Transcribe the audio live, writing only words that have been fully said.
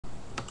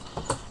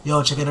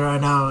Yo, check it out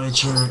right now.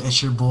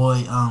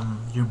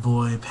 Your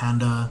boy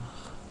Panda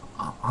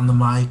on the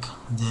mic.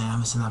 Damn, I'm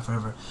missing that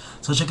forever.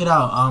 So check it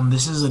out.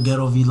 This is a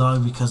ghetto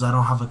vlog because I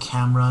don't have a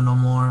camera no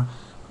more.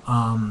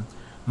 Um,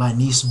 my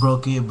niece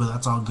broke it, but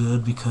that's all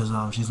good because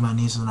she's my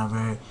niece and I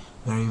very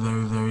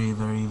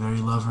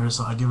love her.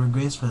 So I give her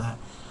grace for that.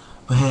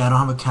 But hey, I don't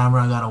have a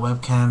camera. I got a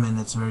webcam and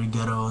it's very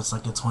ghetto. It's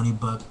like a 20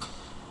 buck,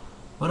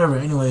 whatever.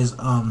 Anyways,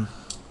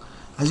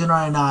 as you know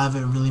right now, I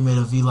haven't really made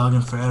a vlog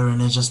in forever,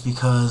 and it's just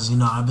because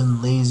I've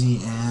been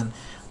lazy and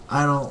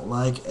I don't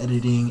like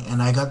editing.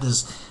 And I got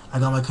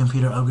my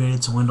computer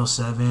upgraded to Windows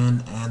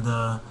 7, and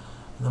the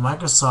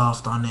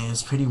Microsoft on it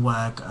is pretty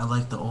whack. I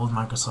like the old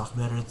Microsoft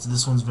better.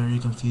 This one's very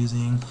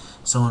confusing.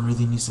 Someone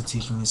really needs to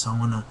teach me, so I'm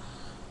gonna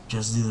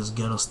just do this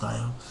ghetto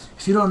style.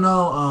 If you don't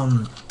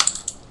know,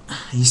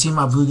 you see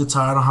my blue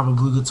guitar. I don't have a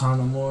blue guitar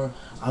no more.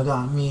 I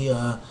got me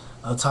a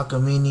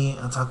Takamine,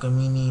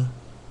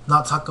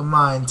 not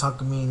Takamine,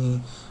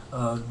 Takamine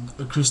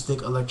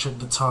acoustic electric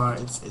guitar.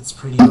 It's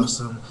pretty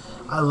awesome.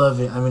 I love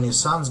it. I mean, it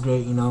sounds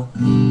great,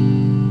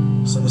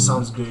 So it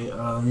sounds great.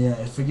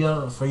 Yeah. For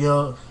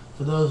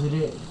those who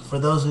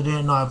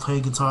didn't know, I play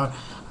guitar.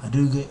 I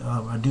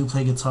do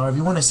play guitar. If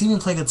you want to see me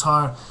play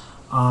guitar,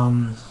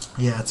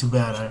 yeah, too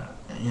bad.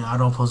 I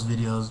don't post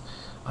videos.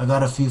 I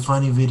got a few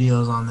funny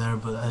videos on there,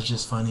 but that's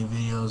just funny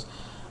videos.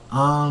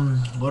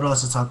 What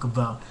else to talk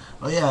about?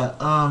 Oh yeah.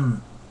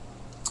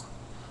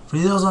 For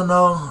those who don't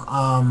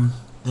know,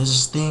 there's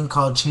this thing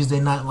called Tuesday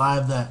Night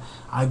Live that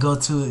I go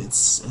to.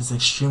 It's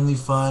extremely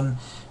fun.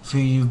 If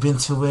you've been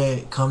to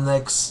it, come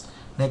next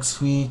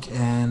week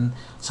and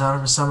sign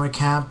up for summer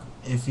camp.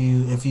 If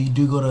you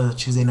do go to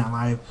Tuesday Night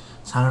Live,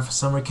 sign up for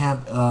summer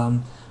camp.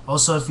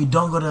 Also, if you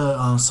don't go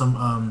to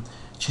some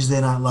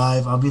Tuesday Night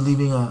Live, I'll be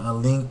leaving a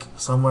link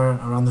somewhere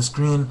around the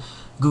screen.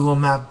 Google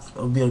Map,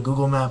 it'll be a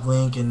Google Map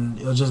link, and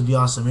it'll just be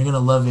awesome. You're gonna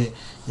love it.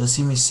 You'll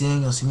see me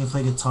sing, you'll see me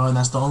play guitar, and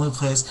that's the only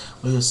place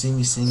where you'll see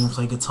me sing and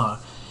play guitar.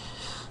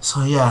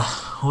 So yeah,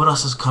 what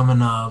else is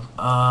coming up?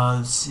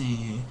 Let's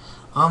see.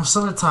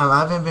 Summertime.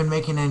 I haven't been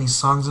making any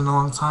songs in a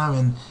long time,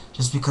 and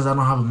just because I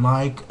don't have a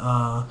mic,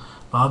 but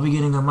I'll be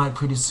getting a mic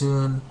pretty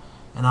soon,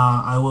 and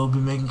I will be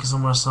making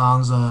some more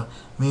songs.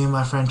 Me and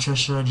my friend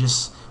Trisha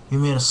we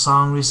made a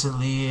song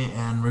recently,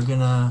 and we're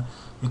gonna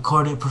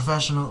record it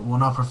professional. Well,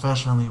 not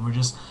professionally. We're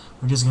just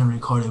gonna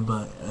record it,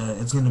 but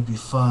it's gonna be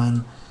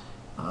fun.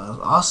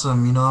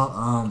 Awesome,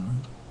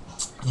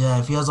 yeah.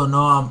 If you guys don't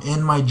know, I'm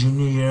in my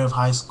junior year of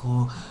high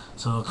school,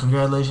 so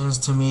congratulations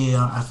to me.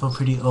 I feel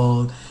pretty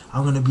old.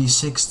 I'm gonna be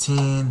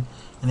 16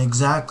 in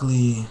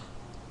exactly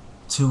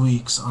 2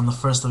 weeks on the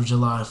 1st of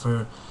July.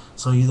 For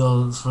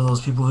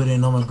those people who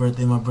didn't know my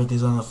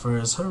birthday's on the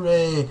 1st.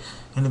 Hooray!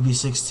 Gonna be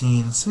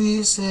 16,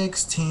 sweet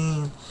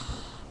 16.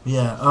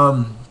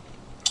 Yeah.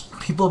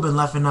 People have been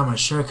laughing at my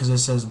shirt because it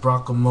says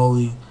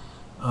guacamole.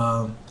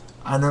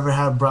 I never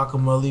had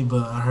guacamole,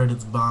 but I heard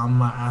it's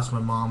bomb. I asked my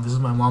mom. This is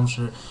my mom's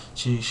shirt.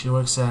 She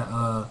works at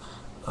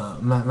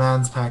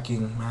Man's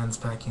Packing.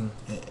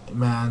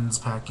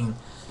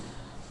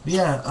 But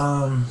yeah.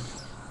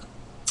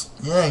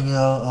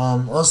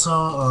 Yeah.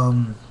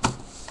 Also.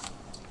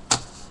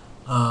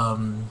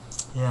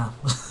 Yeah.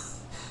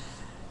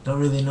 Don't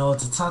really know what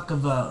to talk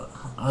about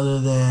other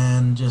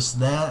than just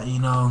that.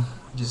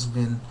 Just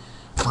been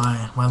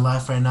my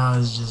life right now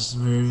is just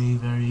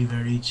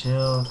very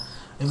chill.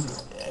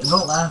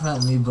 Don't laugh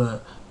at me,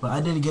 but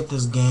I did get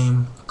this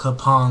game,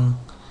 Kapong.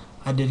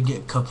 I did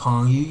get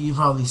Kapong. You've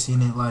probably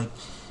seen it like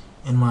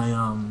in my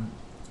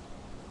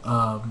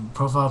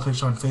profile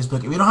picture on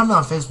Facebook. If you don't have me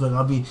on Facebook,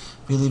 I'll be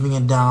leaving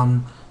it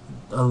down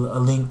a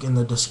link in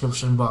the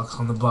description box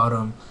on the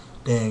bottom.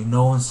 Dang,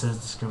 no one says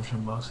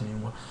description box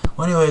anymore.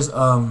 Well, anyways,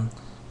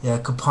 yeah,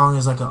 Kapong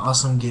is like an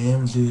awesome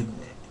game, dude.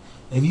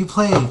 If you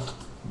play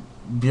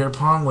beer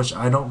pong, which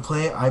I don't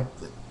play,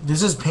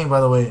 this is paint,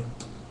 by the way.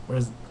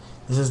 Where's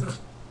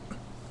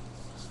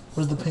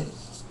the paint?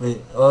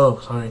 Wait, oh,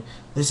 sorry.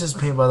 This is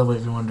paint, by the way,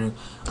 if you're wondering.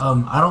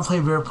 I don't play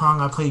beer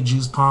pong. I play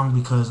juice pong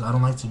because I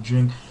don't like to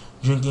drink.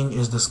 Drinking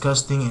is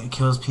disgusting. It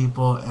kills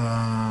people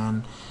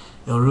and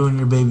it'll ruin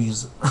your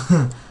babies.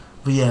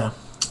 But yeah,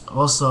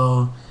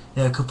 also,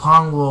 yeah,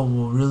 Kapong will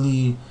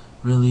really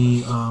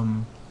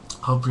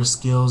help your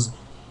skills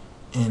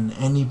in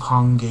any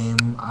pong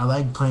game. I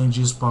like playing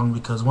juice pong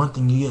because one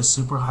thing, you get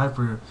super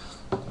hyper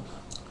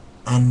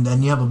and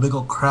then you have a big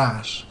old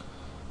crash,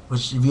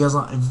 which if you guys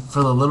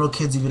for the little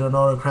kids, if you don't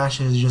know what a crash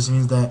is, it just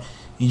means that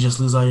you just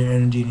lose all your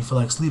energy and you feel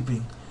like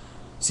sleeping.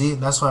 See,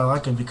 that's why I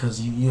like it,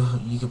 because you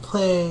can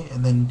play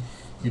and then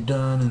you're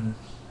done, and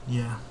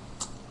yeah.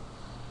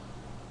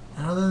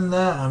 And other than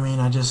that, I mean,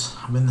 I've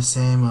been the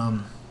same.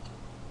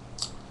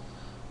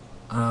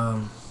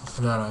 I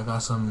forgot, I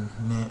got some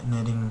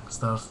knitting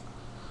stuff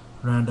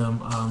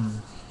random.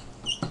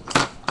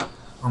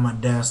 On my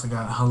desk I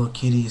got Hello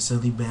Kitty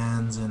silly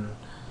bands and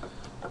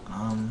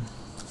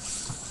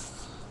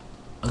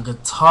a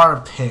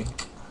guitar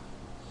pick.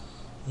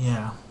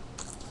 Yeah.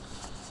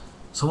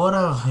 So what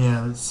else?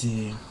 Yeah, let's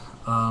see.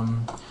 A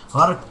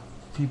lot of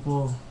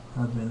people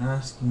have been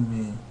asking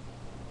me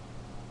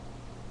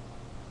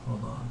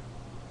Hold on.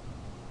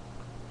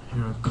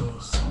 Here it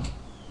goes.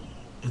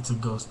 It's a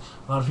ghost.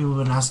 A lot of people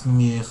have been asking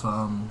me if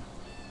what's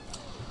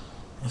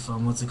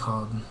it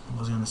called? What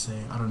was I gonna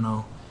say? I don't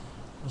know.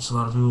 There's a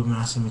lot of people have been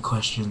asking me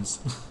questions.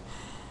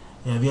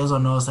 Yeah, if you guys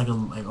don't know, it's like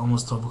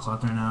almost 12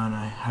 o'clock right now, and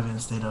I haven't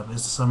stayed up.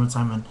 It's the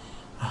summertime, and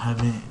I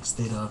haven't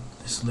stayed up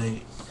this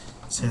late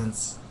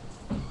since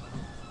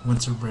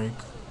winter break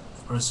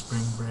or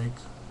spring break.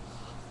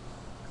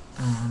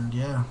 And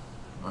yeah,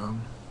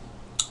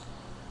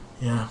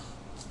 yeah.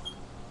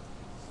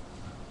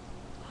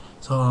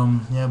 So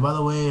yeah. By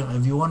the way,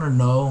 if you want to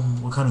know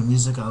what kind of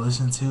music I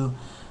listen to,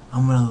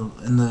 I'm gonna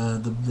in the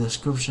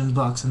description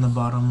box in the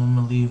bottom. I'm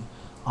gonna leave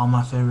all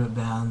my favorite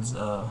bands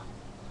and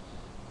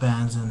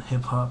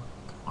hip hop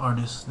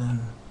artists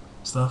and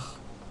stuff.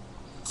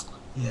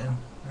 Yeah,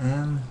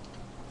 and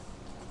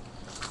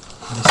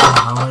this is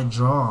how I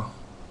draw.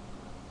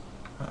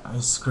 I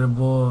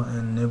scribble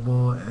and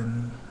nibble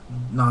and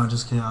no, I'm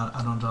just kidding.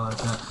 I don't draw like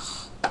that.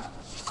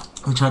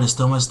 We try to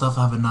steal my stuff.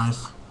 I have a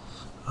knife.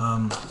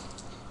 I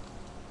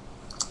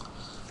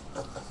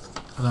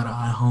got an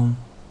iHome.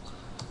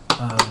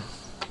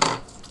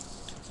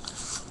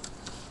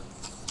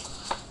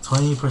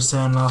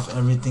 20% off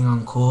everything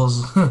on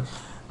Kohl's.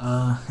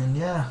 And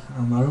yeah,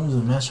 my room's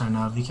a mess right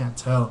now, if you can't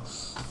tell.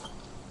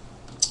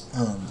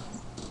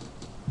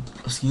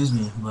 Excuse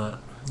me, but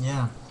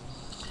yeah.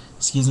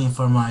 Excuse me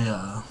for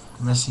my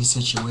messy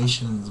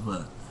situations,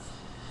 but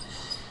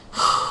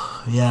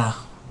yeah,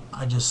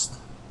 I just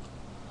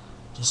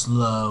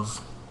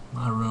love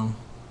my room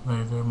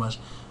very, very much.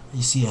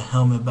 You see a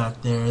helmet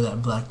back there.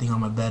 That black thing on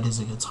my bed is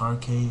a guitar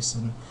case,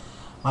 and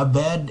my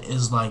bed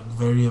is like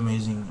very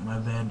amazing. My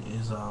bed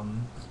is the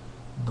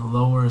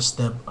lower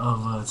step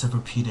of a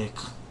Tempur-Pedic,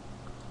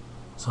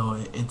 so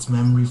it's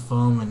memory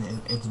foam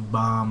and it's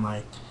bomb.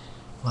 Like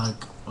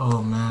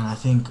oh man, I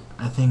think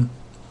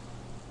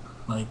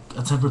like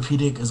a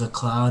Tempur-Pedic is a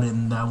cloud,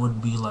 and that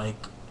would be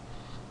like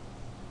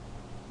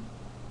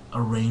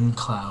a rain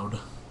cloud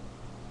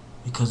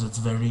because it's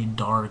very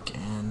dark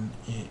and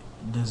it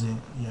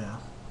doesn't. Yeah.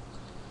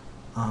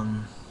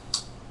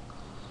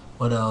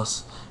 What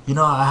else? You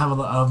know, I have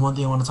one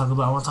thing I want to talk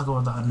about. I want to talk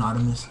about the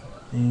anonymous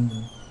thing.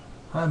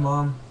 Hi,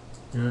 Mom.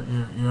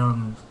 You're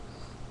on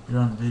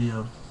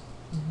video.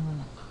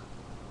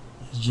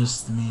 It's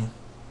just me.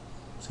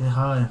 Say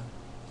hi.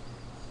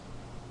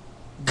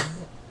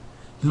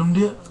 Belum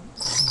dia.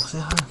 Say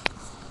hi.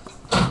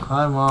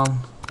 Hi,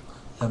 Mom.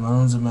 Yeah, my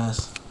room's a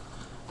mess.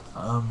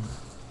 I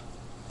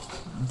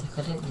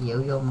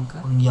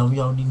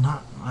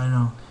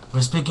know.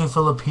 We're speaking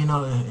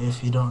Filipino.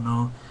 If you don't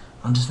know,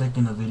 I'm just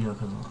making a video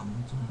because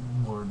I'm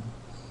bored.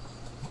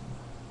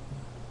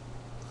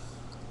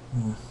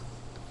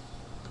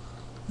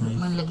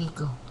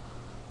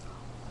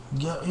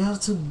 Yeah, you have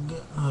to.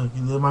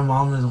 My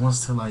mom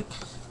wants to like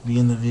be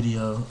in the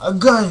video. A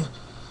guy.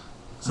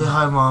 Say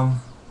hi, Mom.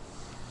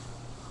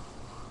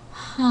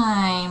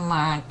 Hi,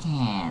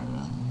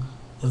 Martin.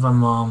 It's my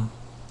mom.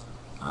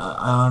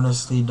 I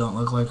honestly don't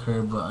look like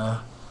her,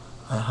 but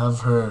I have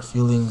her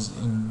feelings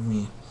in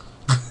me.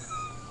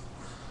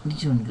 You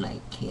don't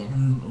like here.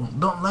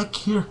 Don't like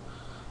here.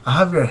 I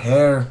have your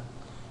hair,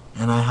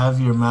 and I have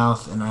your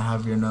mouth, and I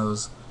have your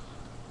nose.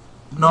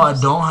 No, I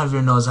don't have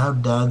your nose. I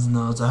have Dad's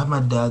nose. I have my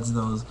dad's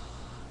nose.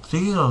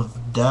 Speaking of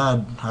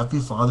Dad, happy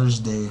Father's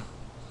Day.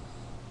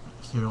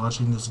 If you're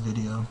watching this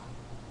video.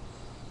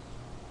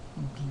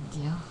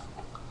 Video?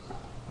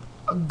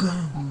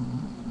 Again.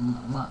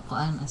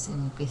 As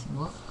in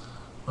Facebook?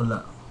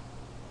 Wala.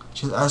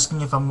 She's asking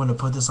if I'm gonna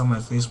put this on my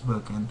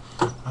Facebook, and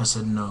I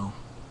said no.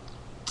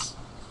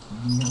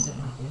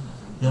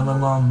 Yeah, my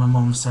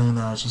mom's saying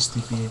that she's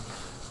sleepy.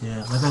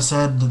 Yeah, like I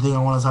said, the thing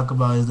I want to talk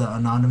about is that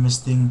anonymous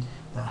thing,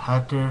 that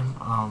hacker.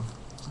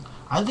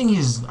 I think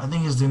he's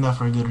doing that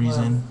for a good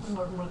reason.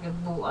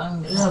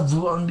 Yeah,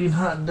 buang din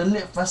ha.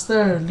 Dali,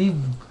 faster, leave.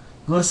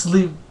 Go to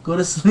sleep. Go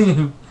to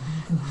sleep.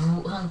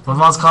 My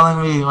mom's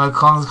calling me. My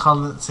mom's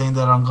calling, saying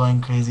that I'm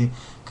going crazy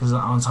because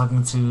I'm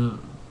talking to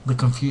the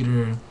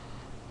computer.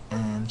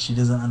 And she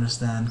doesn't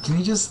understand. Can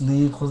you just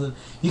leave? Close it.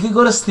 You can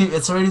go to sleep.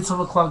 It's already 12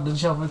 o'clock. Don't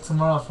you have work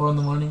tomorrow at 4 in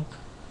the morning?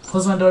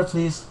 Close my door,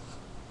 please.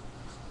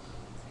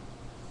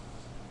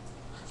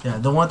 Yeah,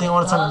 the one thing I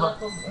want to talk about.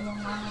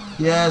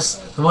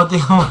 Yes, the one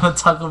thing I want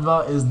to talk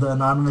about is the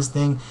anonymous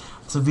thing.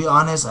 To be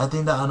honest, I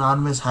think that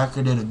anonymous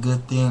hacker did a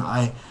good thing.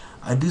 I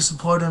do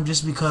support him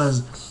just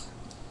because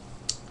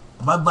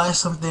if I buy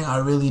something, I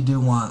really do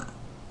want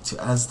to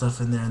add stuff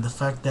in there. And the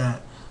fact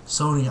that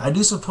Sony, I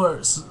do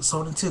support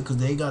Sony too because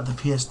they got the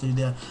PS3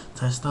 there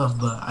type stuff,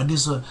 but I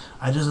just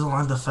don't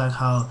like the fact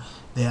how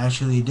they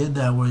actually did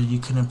that where you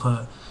couldn't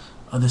put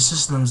other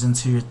systems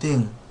into your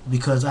thing.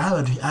 Because I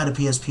had a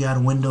PSP, I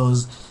had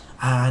Windows,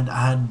 I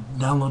had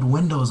downloaded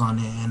Windows on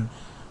it, and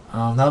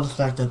that was the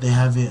fact that they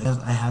have it.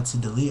 I had to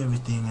delete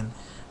everything, and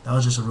that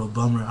was just a real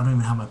bummer. I don't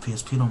even have my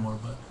PSP no more,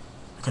 but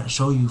I can't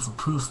show you for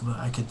proof, but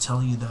I could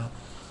tell you that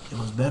it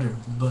was better.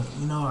 But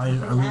you know, I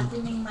really.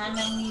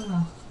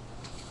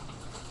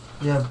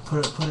 Yeah,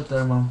 put it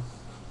there, Mom.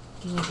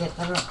 Kaya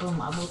kalau ko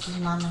maabot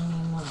yung nanay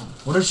mo lang.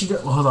 What did she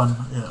get? Well, hold on.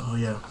 Yeah. Oh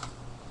yeah.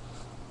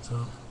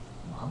 So.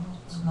 Maabot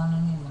yung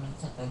nanay mo lang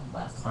sa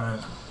kagbas. All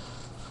right.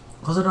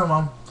 Close the door,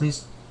 Mom,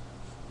 please.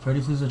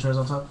 Freddy, please. The chair's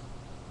on top.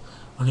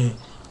 Okay.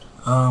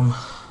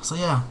 So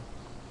yeah.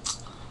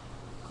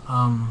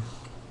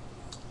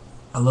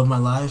 I love my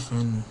life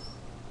and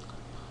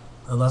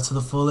I love to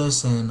the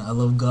fullest, and I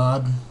love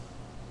God.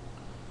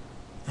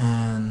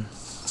 And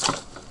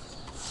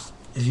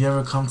if you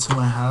ever come to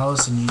my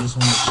house and you just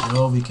want to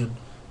chill, we could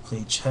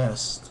play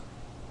chess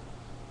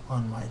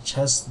on my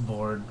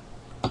chessboard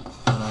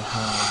that I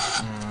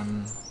have.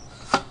 And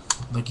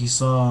like you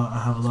saw,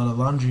 I have a lot of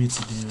laundry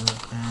to do,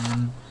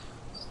 and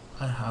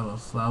I have a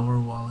flower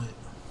wallet.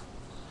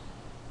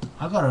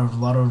 I got a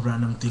lot of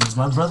random things.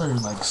 My brother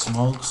like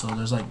smokes, so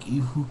there's like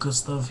hookah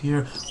stuff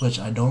here, which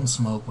I don't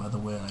smoke, by the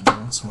way. I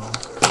don't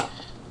smoke.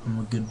 I'm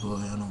a good boy.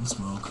 I don't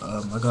smoke.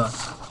 I got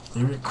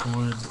lyric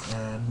chords,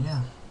 and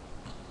yeah.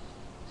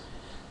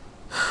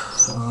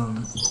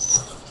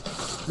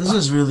 This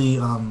is really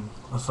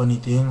a funny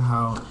thing.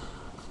 How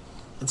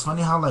it's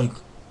funny how like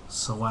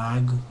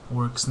swag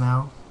works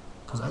now,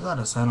 cause I got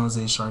a San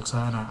Jose Sharks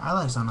hat, and I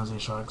like San Jose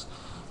Sharks,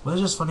 but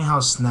it's just funny how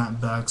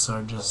snapbacks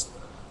are just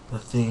the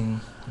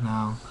thing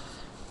now.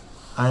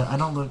 I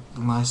don't look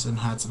nice in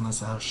hats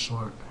unless I have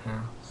short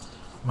hair.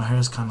 My hair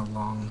is kind of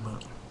long,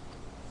 but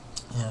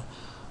yeah.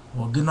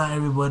 Well, good night,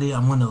 everybody.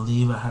 I'm gonna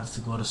leave. I have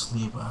to go to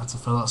sleep. I have to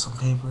fill out some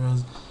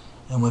papers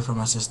and wait for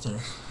my sister.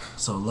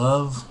 So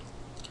love,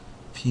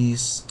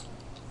 peace,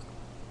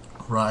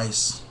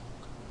 rice,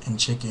 and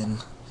chicken.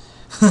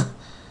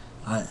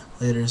 Alright,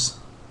 laters.